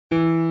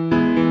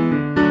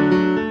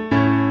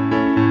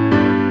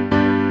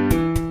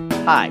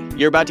Hi,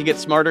 you're about to get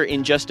smarter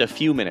in just a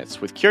few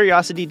minutes with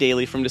Curiosity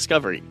Daily from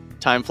Discovery.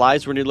 Time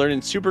flies when you're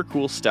learning super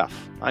cool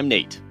stuff. I'm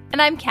Nate. And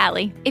I'm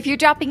Callie. If you're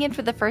dropping in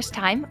for the first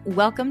time,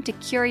 welcome to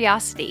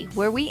Curiosity,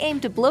 where we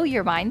aim to blow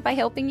your mind by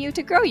helping you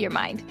to grow your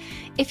mind.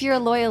 If you're a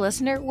loyal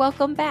listener,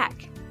 welcome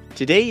back.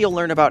 Today you'll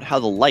learn about how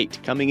the light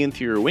coming in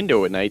through your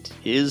window at night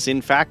is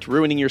in fact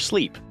ruining your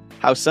sleep,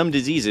 how some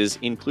diseases,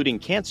 including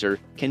cancer,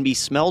 can be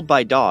smelled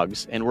by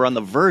dogs and we're on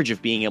the verge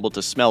of being able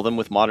to smell them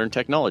with modern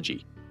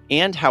technology,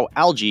 and how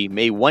algae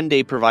may one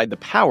day provide the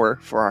power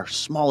for our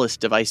smallest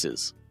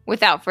devices.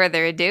 Without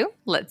further ado,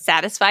 let's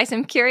satisfy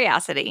some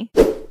curiosity.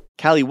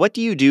 Callie, what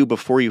do you do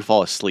before you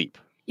fall asleep?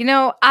 You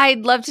know,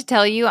 I'd love to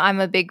tell you I'm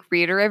a big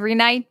reader every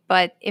night,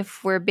 but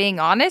if we're being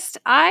honest,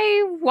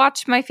 I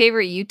watch my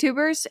favorite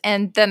YouTubers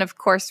and then, of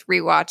course,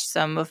 rewatch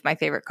some of my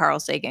favorite Carl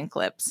Sagan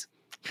clips.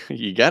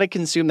 You gotta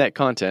consume that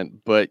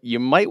content, but you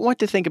might want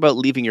to think about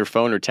leaving your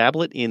phone or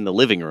tablet in the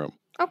living room.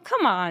 Oh,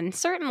 come on.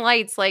 Certain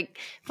lights, like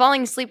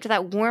falling asleep to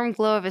that warm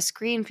glow of a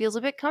screen, feels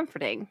a bit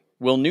comforting.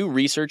 Well, new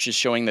research is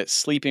showing that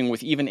sleeping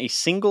with even a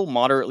single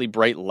moderately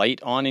bright light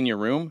on in your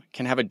room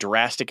can have a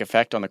drastic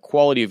effect on the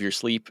quality of your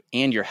sleep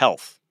and your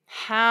health.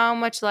 How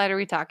much light are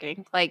we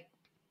talking? Like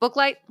book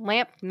light,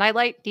 lamp, night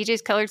light,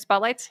 DJ's colored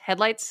spotlights,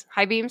 headlights,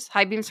 high beams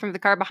from the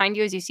car behind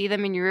you as you see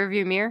them in your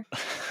rearview mirror?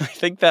 I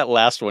think that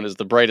last one is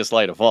the brightest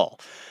light of all.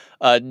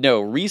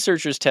 No,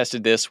 researchers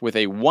tested this with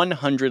a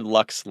 100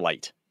 lux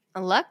light. A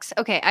lux?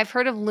 Okay, I've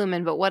heard of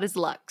lumen, but what is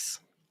lux?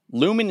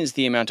 Lumen is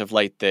the amount of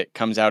light that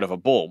comes out of a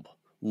bulb.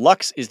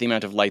 Lux is the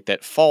amount of light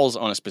that falls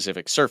on a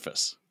specific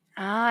surface.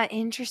 Ah,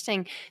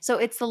 interesting. So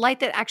it's the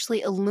light that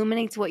actually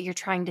illuminates what you're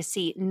trying to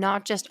see,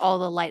 not just all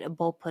the light a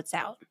bulb puts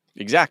out.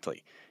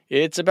 Exactly.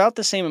 It's about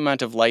the same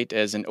amount of light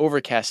as an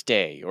overcast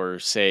day, or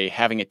say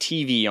having a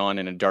TV on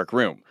in a dark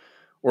room,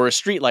 or a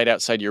street light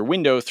outside your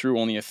window through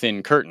only a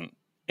thin curtain.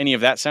 Any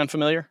of that sound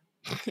familiar?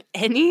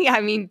 Any? I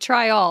mean,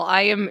 try all.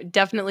 I am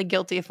definitely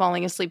guilty of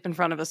falling asleep in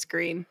front of a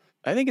screen.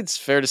 I think it's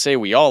fair to say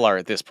we all are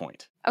at this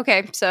point.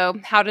 Okay, so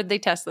how did they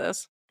test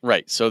this?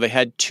 Right, so they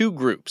had two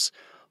groups.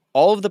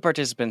 All of the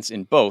participants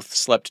in both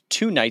slept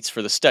 2 nights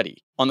for the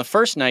study. On the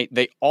first night,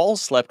 they all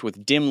slept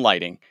with dim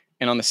lighting,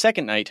 and on the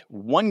second night,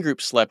 one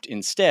group slept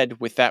instead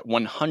with that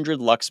 100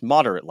 lux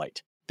moderate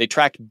light. They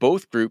tracked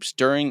both groups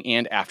during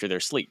and after their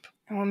sleep.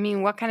 I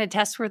mean, what kind of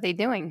tests were they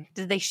doing?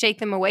 Did they shake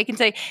them awake and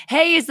say,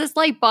 hey, is this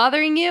light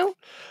bothering you?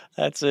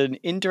 That's an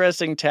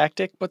interesting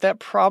tactic, but that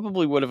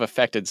probably would have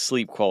affected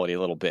sleep quality a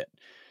little bit.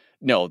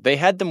 No, they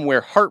had them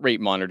wear heart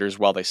rate monitors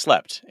while they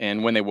slept,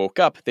 and when they woke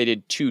up, they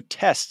did 2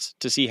 tests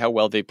to see how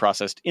well they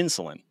processed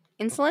insulin.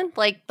 Insulin?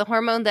 Like the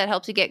hormone that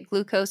helps you get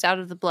glucose out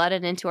of the blood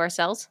and into our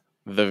cells?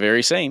 The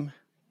very same.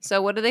 So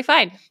what do they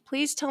find?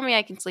 Please tell me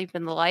I can sleep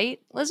in the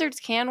light. Lizards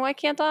can, why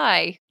can't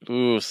I?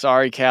 Ooh,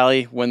 sorry,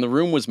 Callie. When the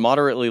room was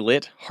moderately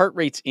lit, heart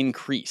rates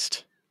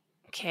increased.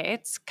 Okay,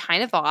 it's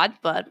kind of odd,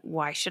 but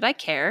why should I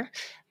care?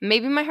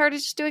 Maybe my heart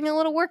is just doing a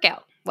little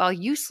workout. While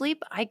you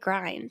sleep, I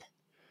grind.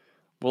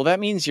 Well, that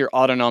means your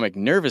autonomic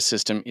nervous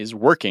system is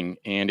working,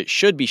 and it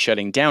should be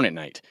shutting down at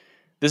night.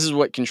 This is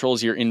what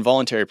controls your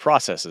involuntary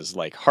processes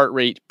like heart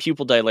rate,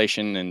 pupil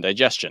dilation, and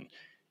digestion.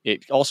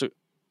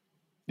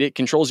 It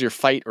controls your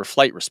fight or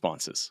flight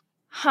responses.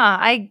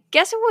 I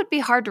guess it would be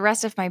hard to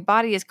rest if my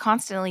body is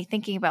constantly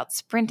thinking about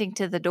sprinting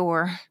to the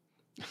door.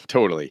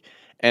 Totally.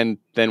 And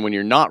then when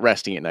you're not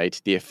resting at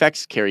night, the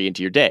effects carry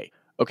into your day.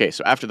 Okay,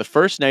 so after the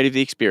first night of the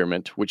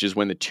experiment, which is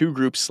when the 2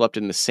 groups slept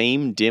in the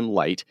same dim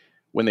light,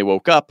 when they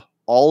woke up,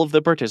 all of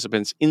the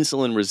participants'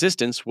 insulin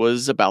resistance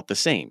was about the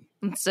same.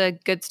 It's a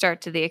good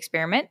start to the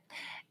experiment.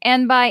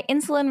 And by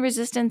insulin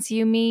resistance,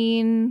 you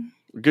mean?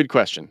 Good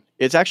question.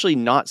 It's actually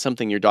not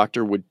something your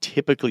doctor would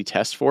typically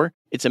test for.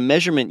 It's a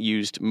measurement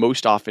used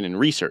most often in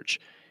research.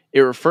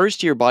 It refers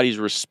to your body's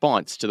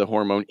response to the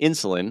hormone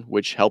insulin,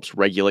 which helps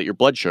regulate your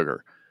blood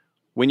sugar.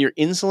 When your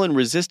insulin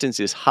resistance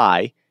is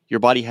high,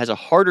 your body has a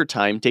harder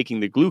time taking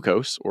the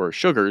glucose, or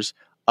sugars,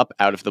 up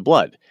out of the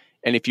blood.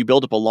 And if you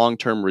build up a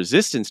long-term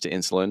resistance to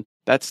insulin,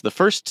 that's the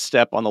first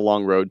step on the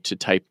long road to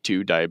type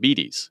 2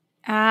 diabetes.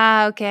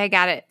 Ah, okay, I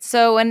got it.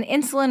 So an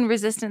insulin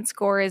resistance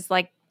score is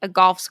like a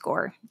golf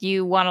score.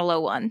 You want a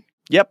low one.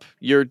 Yep,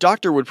 your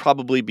doctor would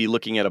probably be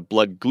looking at a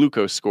blood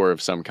glucose score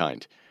of some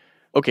kind.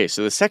 Okay,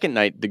 so the second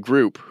night, the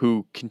group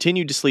who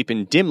continued to sleep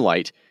in dim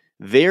light,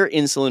 their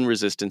insulin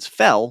resistance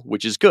fell,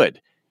 which is good.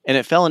 And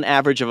it fell an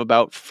average of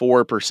about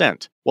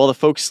 4%, while the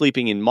folks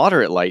sleeping in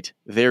moderate light,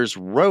 theirs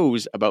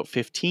rose about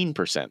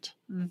 15%.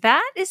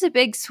 That is a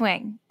big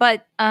swing,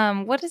 but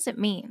what does it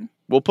mean?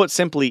 Well, put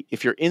simply,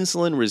 if your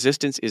insulin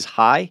resistance is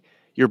high,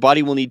 your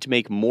body will need to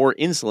make more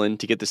insulin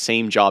to get the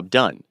same job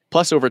done.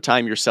 Plus, over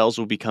time, your cells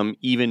will become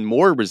even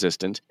more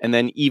resistant, and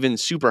then even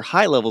super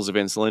high levels of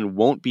insulin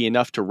won't be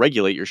enough to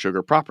regulate your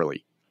sugar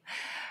properly.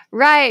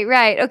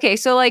 Right. Okay,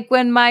 so like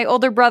when my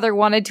older brother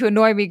wanted to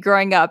annoy me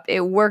growing up,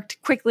 it worked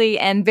quickly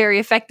and very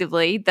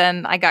effectively.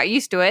 Then I got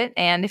used to it,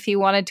 and if he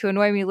wanted to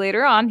annoy me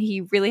later on,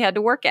 he really had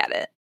to work at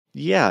it.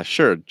 Yeah,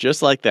 sure,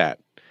 just like that.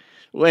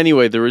 Well,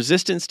 anyway, the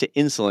resistance to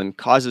insulin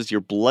causes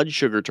your blood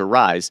sugar to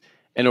rise,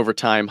 And over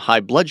time, high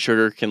blood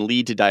sugar can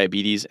lead to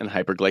diabetes and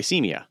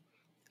hyperglycemia.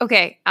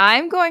 Okay,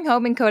 I'm going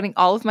home and coating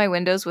all of my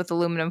windows with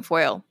aluminum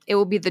foil. It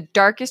will be the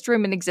darkest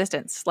room in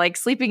existence, like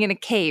sleeping in a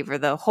cave or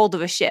the hold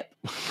of a ship.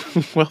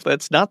 Well,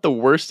 that's not the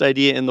worst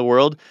idea in the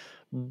world,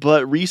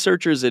 but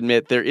researchers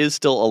admit there is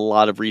still a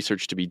lot of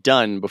research to be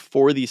done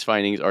before these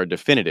findings are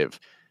definitive.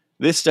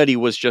 This study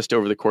was just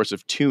over the course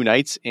of 2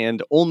 nights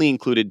and only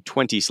included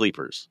 20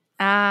 sleepers.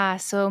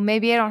 So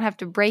maybe I don't have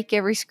to break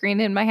every screen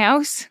in my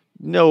house?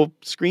 No,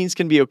 screens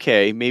can be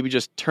okay. Maybe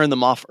just turn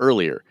them off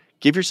earlier.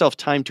 Give yourself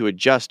time to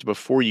adjust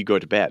before you go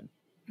to bed.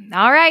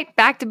 All right,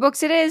 back to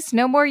books it is.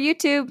 No more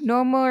YouTube,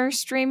 no more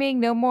streaming,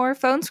 no more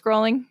phone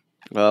scrolling.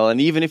 Well, and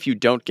even if you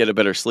don't get a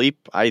better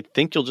sleep, I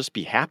think you'll just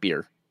be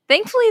happier.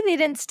 Thankfully, they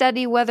didn't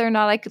study whether or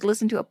not I could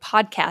listen to a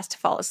podcast to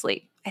fall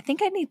asleep. I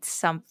think I need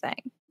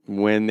something.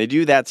 When they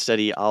do that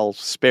study, I'll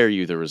spare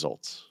you the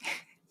results.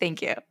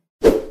 Thank you.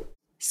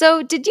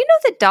 So, did you know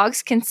that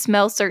dogs can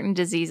smell certain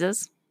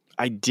diseases?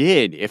 I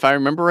did. If I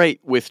remember right,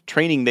 with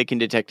training, they can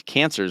detect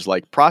cancers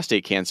like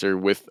prostate cancer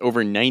with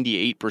over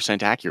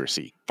 98%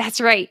 accuracy.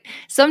 That's right.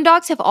 Some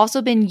dogs have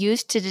also been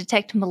used to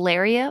detect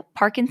malaria,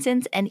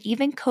 Parkinson's, and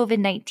even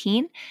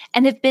COVID-19,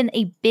 and have been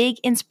a big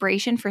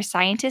inspiration for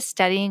scientists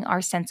studying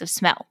our sense of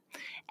smell.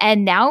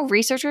 And now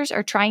researchers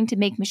are trying to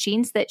make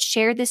machines that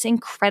share this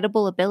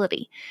incredible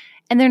ability.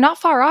 And they're not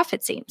far off,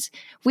 it seems.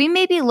 We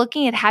may be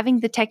looking at having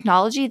the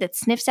technology that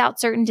sniffs out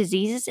certain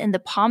diseases in the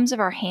palms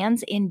of our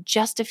hands in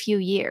just a few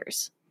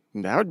years.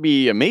 That would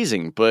be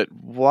amazing, but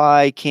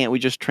why can't we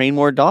just train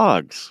more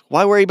dogs?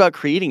 Why worry about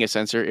creating a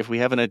sensor if we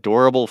have an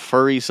adorable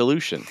furry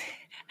solution?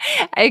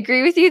 I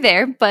agree with you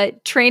there,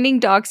 but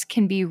training dogs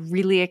can be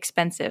really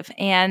expensive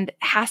and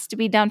has to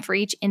be done for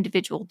each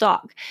individual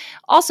dog.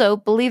 Also,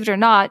 believe it or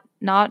not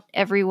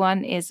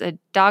everyone is a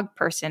dog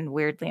person,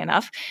 weirdly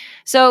enough.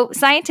 So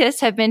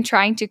scientists have been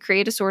trying to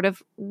create a sort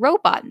of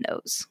robot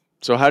nose.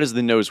 So how does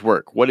the nose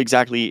work? What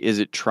exactly is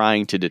it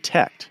trying to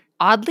detect?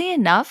 Oddly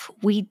enough,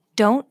 we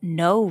don't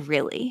know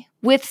really.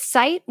 With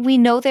sight, we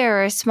know there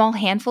are a small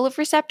handful of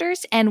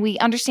receptors and we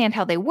understand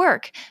how they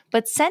work,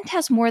 but scent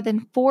has more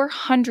than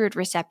 400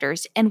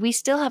 receptors and we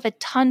still have a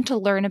ton to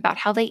learn about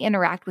how they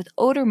interact with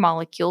odor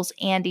molecules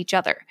and each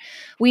other.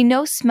 We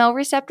know smell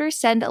receptors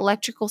send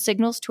electrical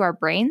signals to our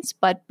brains,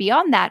 but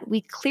beyond that,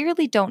 we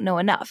clearly don't know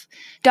enough.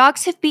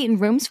 Dogs have beaten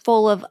rooms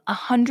full of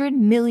 $100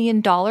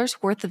 million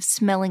worth of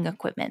smelling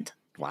equipment.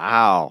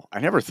 Wow, I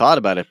never thought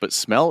about it, but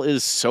smell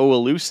is so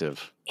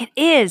elusive. It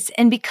is,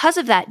 and because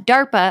of that,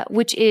 DARPA,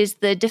 which is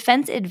the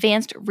Defense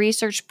Advanced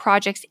Research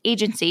Projects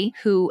Agency,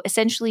 who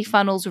essentially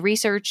funnels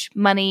research,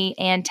 money,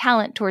 and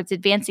talent towards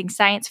advancing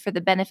science for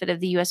the benefit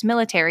of the U.S.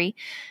 military,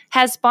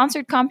 has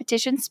sponsored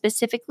competitions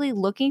specifically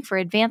looking for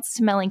advanced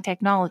smelling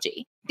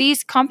technology.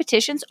 These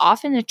competitions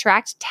often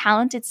attract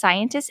talented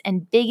scientists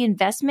and big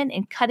investment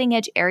in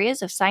cutting-edge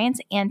areas of science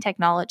and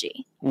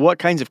technology. What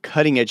kinds of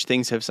cutting-edge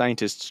things have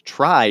scientists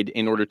tried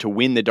in order to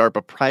win the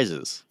DARPA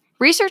prizes?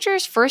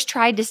 Researchers first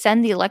tried to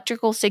send the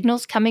electrical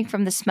signals coming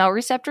from the smell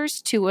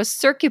receptors to a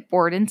circuit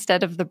board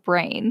instead of the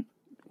brain.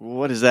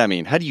 What does that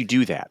mean? How do you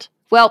do that?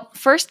 Well,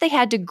 first they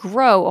had to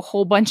grow a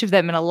whole bunch of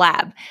them in a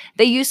lab.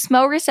 They used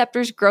smell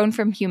receptors grown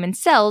from human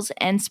cells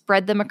and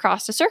spread them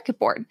across a circuit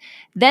board.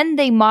 Then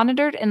they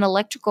monitored an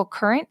electrical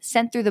current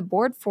sent through the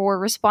board for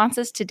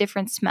responses to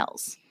different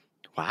smells.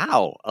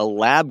 Wow, a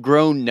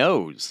lab-grown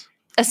nose.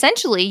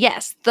 Essentially,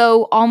 yes,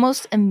 though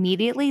almost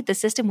immediately the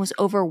system was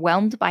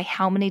overwhelmed by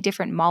how many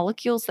different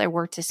molecules there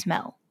were to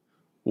smell.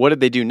 What did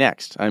they do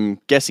next? I'm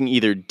guessing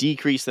either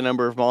decrease the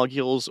number of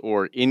molecules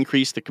or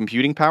increase the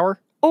computing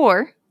power?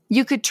 Or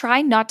you could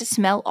try not to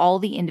smell all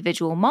the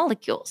individual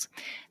molecules.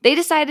 They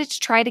decided to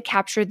try to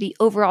capture the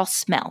overall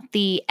smell,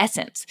 the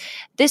essence.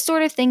 This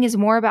sort of thing is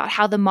more about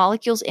how the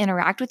molecules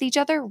interact with each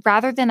other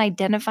rather than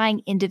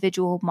identifying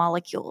individual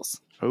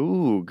molecules.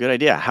 Oh, good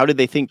idea. How did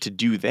they think to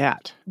do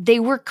that? They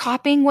were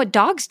copying what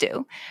dogs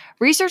do.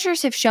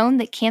 Researchers have shown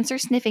that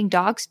cancer-sniffing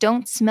dogs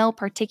don't smell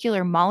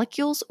particular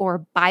molecules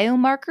or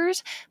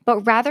biomarkers, but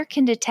rather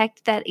can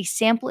detect that a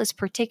sample is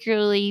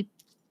particularly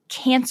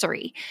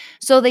cancery.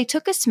 So they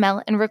took a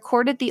smell and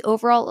recorded the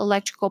overall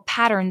electrical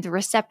pattern the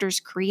receptors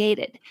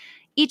created.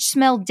 Each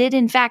smell did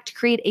in fact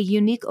create a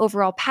unique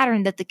overall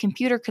pattern that the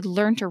computer could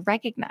learn to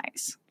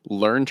recognize.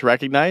 Learn to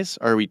recognize?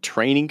 Are we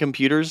training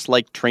computers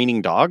like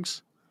training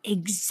dogs?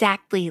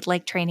 Exactly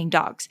like training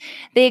dogs.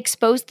 They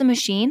exposed the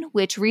machine,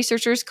 which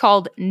researchers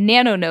called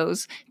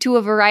NanoNose, to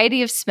a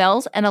variety of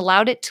smells and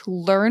allowed it to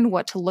learn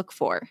what to look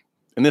for.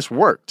 And this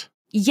worked.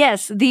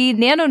 Yes, the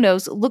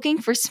NanoNose, looking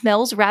for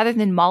smells rather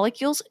than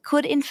molecules,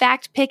 could in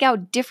fact pick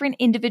out different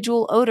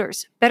individual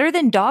odors, better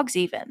than dogs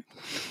even.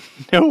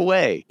 No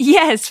way.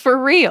 Yes, for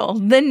real.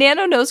 The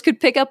NanoNose could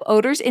pick up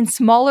odors in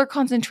smaller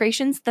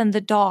concentrations than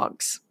the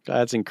dogs.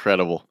 That's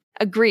incredible.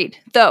 Agreed,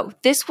 though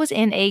this was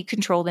in a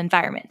controlled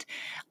environment.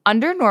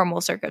 Under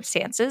normal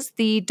circumstances,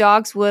 the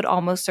dogs would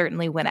almost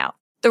certainly win out.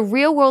 The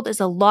real world is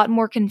a lot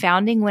more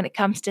confounding when it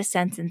comes to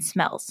scents and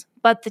smells,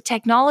 but the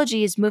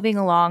technology is moving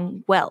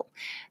along well.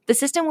 The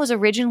system was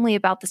originally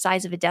about the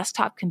size of a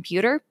desktop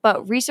computer,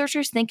 but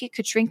researchers think it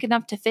could shrink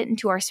enough to fit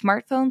into our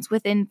smartphones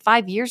within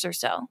 5 years or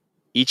so.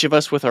 Each of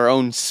us with our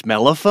own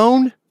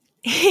smellophone?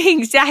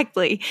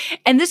 Exactly.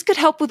 And this could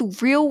help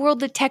with real-world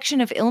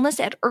detection of illness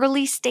at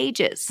early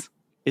stages.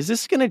 Is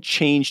this going to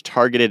change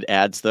targeted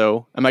ads,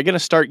 though? Am I going to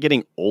start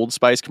getting Old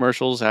Spice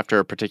commercials after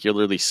a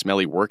particularly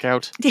smelly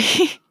workout?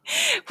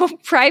 Well,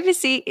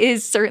 privacy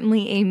is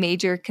certainly a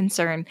major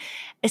concern,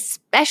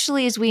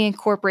 especially as we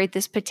incorporate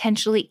this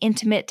potentially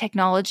intimate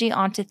technology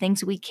onto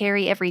things we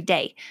carry every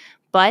day.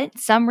 But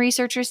some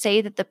researchers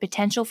say that the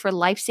potential for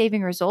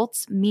life-saving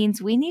results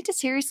means we need to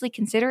seriously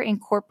consider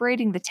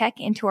incorporating the tech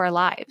into our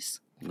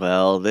lives.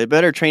 Well, they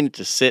better train it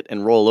to sit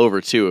and roll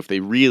over, too, if they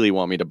really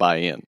want me to buy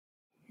in.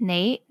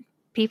 Nate,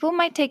 people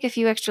might take a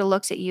few extra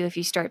looks at you if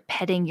you start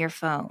petting your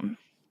phone.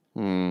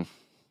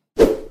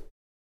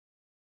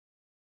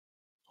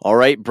 All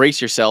right,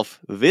 brace yourself.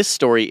 This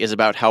story is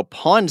about how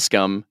pond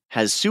scum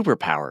has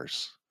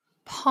superpowers.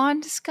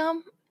 Pond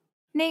scum?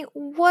 Nate,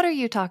 what are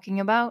you talking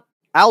about?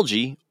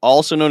 Algae,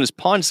 also known as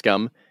pond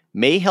scum,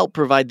 may help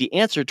provide the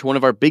answer to one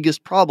of our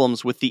biggest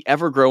problems with the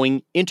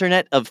ever-growing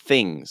Internet of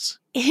Things.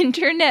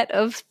 Internet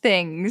of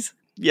Things.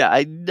 Yeah,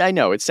 I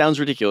know, it sounds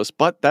ridiculous,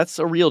 but that's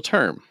a real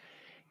term.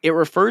 It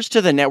refers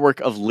to the network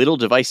of little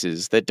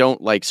devices that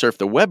don't, surf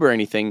the web or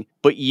anything,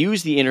 but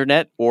use the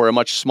internet or a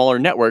much smaller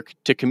network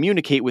to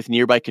communicate with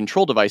nearby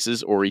control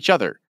devices or each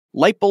other.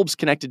 Light bulbs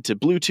connected to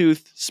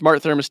Bluetooth,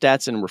 smart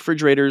thermostats and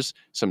refrigerators,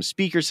 some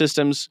speaker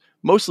systems,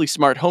 mostly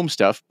smart home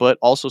stuff, but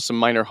also some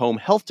minor home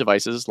health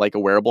devices like a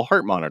wearable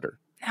heart monitor.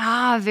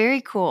 Ah, very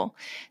cool.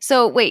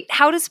 So wait,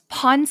 how does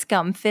pond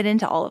scum fit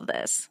into all of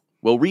this?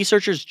 Well,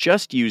 researchers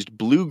just used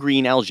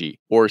blue-green algae,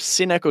 or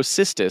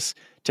Synechocystis,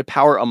 to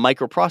power a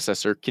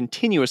microprocessor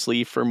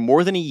continuously for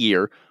more than a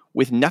year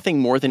with nothing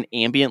more than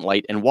ambient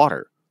light and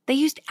water. They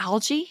used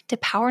algae to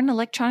power an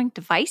electronic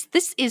device?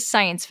 This is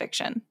science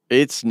fiction.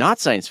 It's not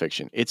science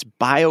fiction. It's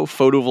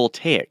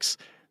biophotovoltaics,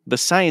 the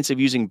science of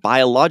using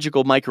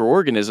biological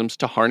microorganisms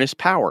to harness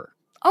power.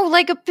 Oh,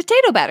 like a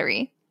potato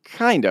battery.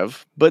 Kind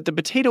of, but the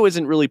potato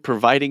isn't really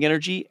providing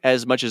energy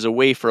as much as a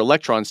way for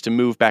electrons to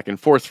move back and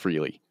forth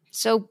freely.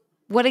 So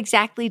what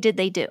exactly did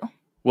they do?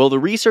 Well, the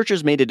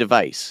researchers made a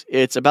device.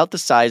 It's about the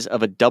size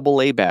of a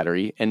AA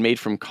battery and made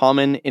from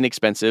common,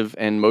 inexpensive,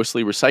 and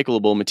mostly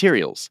recyclable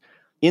materials.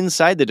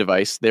 Inside the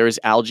device, there is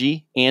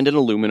algae and an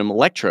aluminum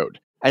electrode.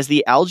 As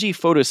the algae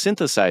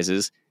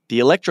photosynthesizes, the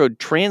electrode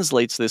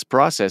translates this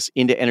process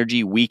into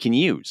energy we can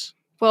use.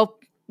 Well,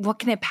 what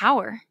can it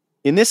power?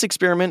 In this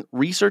experiment,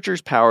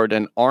 researchers powered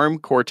an ARM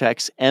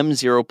Cortex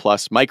M0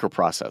 Plus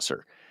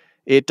microprocessor.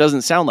 It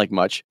doesn't sound like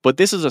much, but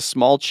this is a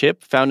small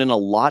chip found in a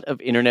lot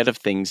of Internet of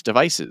Things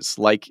devices,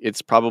 like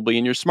it's probably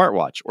in your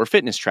smartwatch or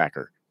fitness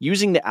tracker.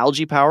 Using the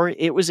algae power,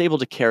 it was able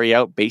to carry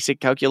out basic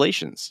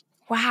calculations.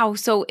 Wow,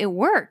 so it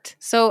worked.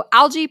 So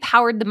algae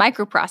powered the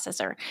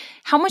microprocessor.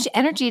 How much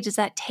energy does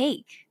that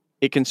take?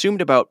 It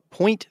consumed about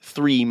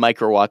 0.3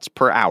 microwatts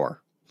per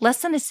hour.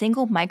 Less than a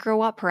single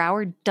microwatt per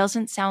hour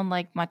doesn't sound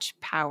like much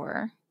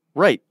power.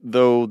 Right,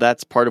 though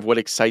that's part of what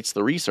excites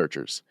the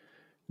researchers.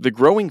 The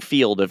growing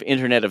field of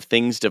Internet of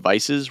Things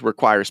devices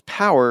requires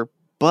power,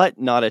 but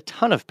not a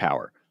ton of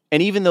power.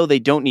 And even though they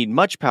don't need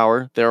much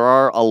power, there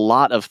are a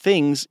lot of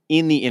things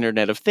in the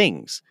Internet of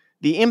Things.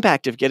 The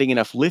impact of getting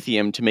enough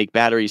lithium to make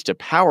batteries to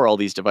power all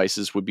these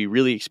devices would be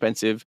really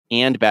expensive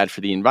and bad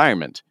for the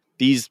environment.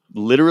 These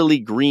literally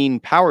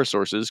green power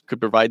sources could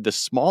provide the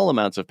small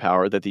amounts of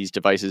power that these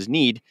devices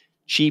need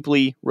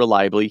cheaply,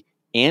 reliably,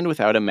 and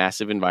without a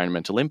massive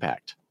environmental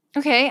impact.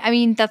 Okay, I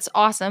mean, that's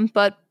awesome,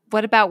 but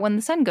what about when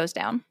the sun goes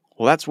down?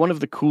 Well, that's one of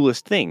the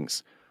coolest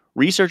things.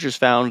 Researchers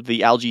found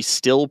the algae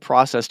still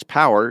processed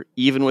power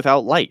even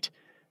without light.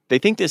 They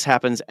think this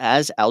happens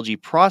as algae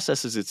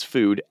processes its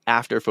food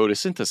after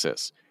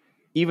photosynthesis.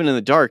 Even in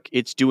the dark,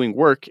 it's doing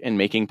work and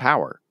making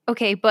power.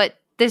 Okay, but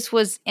this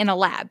was in a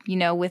lab,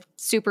 with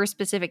super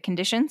specific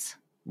conditions?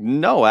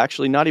 No,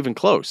 actually not even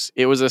close.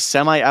 It was a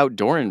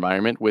semi-outdoor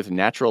environment with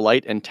natural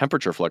light and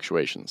temperature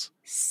fluctuations.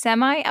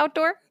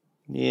 Semi-outdoor?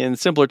 In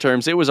simpler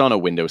terms, it was on a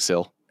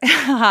windowsill.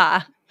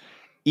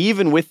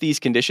 Even with these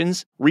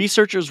conditions,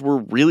 researchers were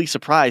really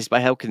surprised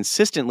by how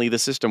consistently the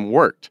system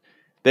worked.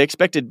 They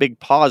expected big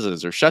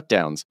pauses or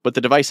shutdowns, but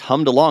the device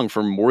hummed along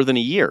for more than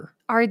a year.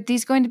 Are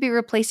these going to be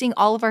replacing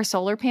all of our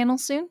solar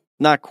panels soon?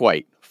 Not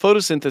quite.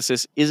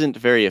 Photosynthesis isn't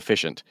very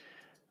efficient.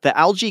 The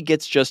algae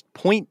gets just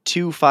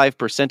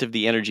 0.25% of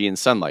the energy in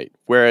sunlight,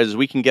 whereas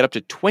we can get up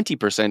to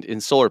 20%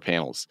 in solar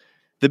panels.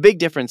 The big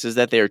difference is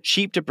that they are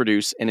cheap to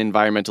produce and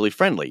environmentally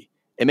friendly.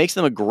 It makes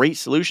them a great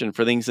solution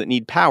for things that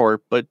need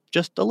power, but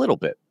just a little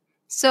bit.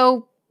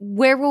 So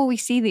where will we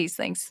see these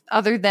things,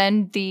 other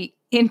than the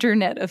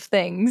Internet of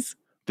Things?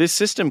 This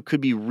system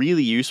could be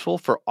really useful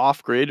for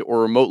off-grid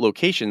or remote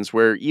locations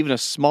where even a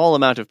small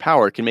amount of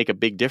power can make a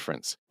big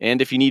difference.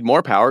 And if you need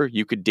more power,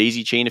 you could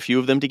daisy chain a few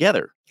of them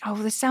together. Oh,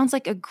 this sounds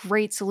like a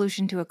great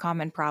solution to a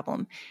common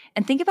problem.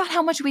 And think about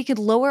how much we could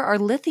lower our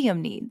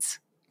lithium needs.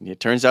 It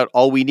turns out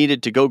all we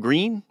needed to go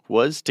green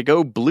was to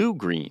go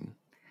blue-green.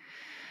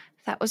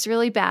 That was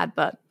really bad,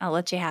 but I'll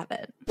let you have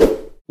it.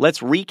 Let's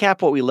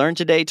recap what we learned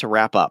today to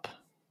wrap up.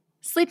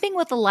 Sleeping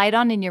with a light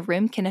on in your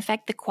room can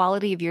affect the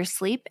quality of your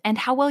sleep and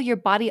how well your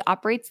body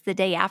operates the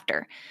day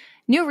after.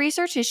 New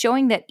research is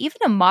showing that even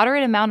a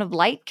moderate amount of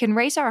light can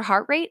raise our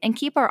heart rate and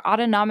keep our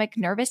autonomic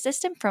nervous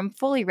system from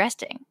fully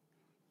resting.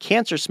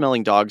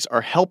 Cancer-smelling dogs are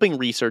helping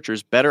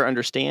researchers better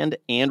understand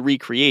and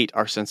recreate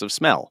our sense of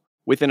smell.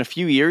 Within a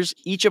few years,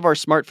 each of our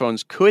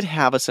smartphones could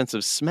have a sense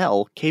of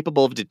smell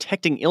capable of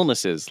detecting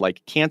illnesses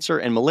like cancer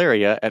and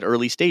malaria at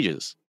early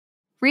stages.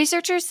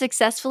 Researchers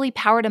successfully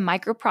powered a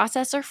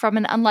microprocessor from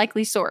an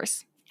unlikely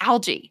source,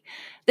 algae.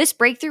 This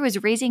breakthrough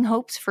is raising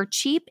hopes for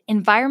cheap,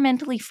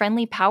 environmentally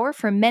friendly power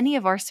for many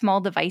of our small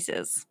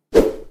devices.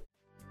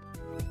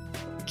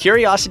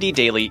 Curiosity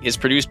Daily is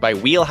produced by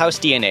Wheelhouse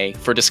DNA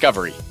for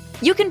Discovery.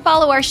 You can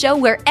follow our show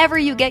wherever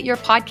you get your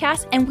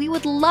podcasts, and we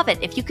would love it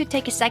if you could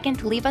take a second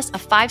to leave us a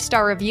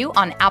 5-star review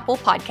on Apple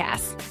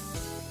Podcasts.